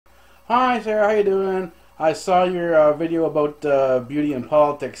Hi Sarah, how you doing? I saw your video about beauty and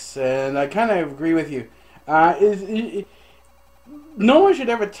politics, and I kind of agree with you. No one should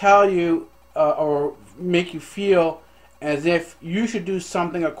ever tell you or make you feel as if you should do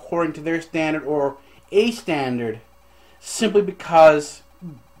something according to their standard or a standard simply because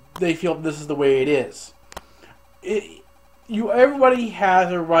they feel this is the way it is. Everybody has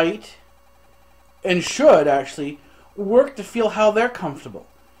a right, and should actually, work to feel how they're comfortable.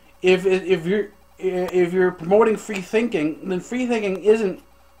 If you're promoting free thinking, then free thinking isn't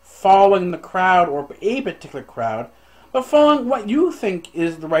following the crowd or a particular crowd, but following what you think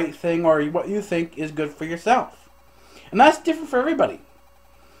is the right thing or what you think is good for yourself. And that's different for everybody.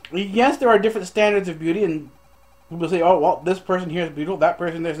 Yes, there are different standards of beauty, and people say, oh, well, this person here is beautiful, that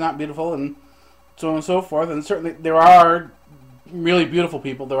person there is not beautiful, and so on and so forth. And certainly there are really beautiful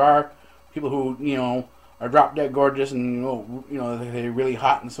people. There are people who, you know, are drop dead gorgeous and they're really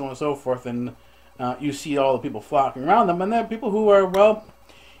hot and so on and so forth, and you see all the people flocking around them. And there are people who are, well,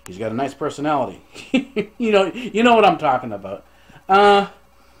 he's got a nice personality. you know what I'm talking about. But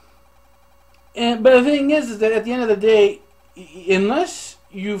the thing is that at the end of the day, unless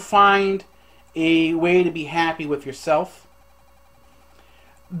you find a way to be happy with yourself,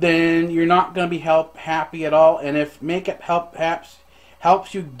 then you're not going to be happy at all. And if makeup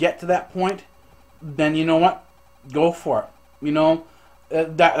helps you get to that point, then you know what? Go for it. You know,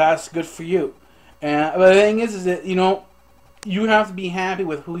 that's good for you. But the thing is that, you know, you have to be happy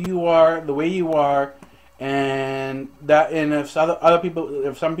with who you are, the way you are, and if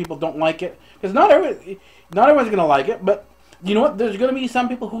some people don't like it, because not everyone's going to like it, but you know what? There's going to be some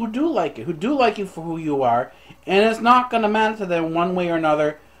people who do like it, who do like you for who you are, and it's not going to matter to them one way or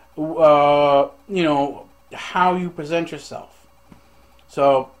another, you know, how you present yourself.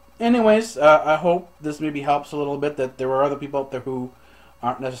 So, anyways, I hope this maybe helps a little bit, that there are other people out there who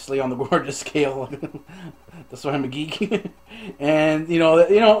aren't necessarily on the gorgeous scale. That's why I'm a geek. And,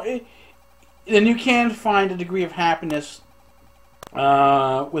 then you can find a degree of happiness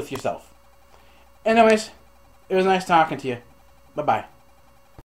with yourself. Anyways, it was nice talking to you. Bye-bye.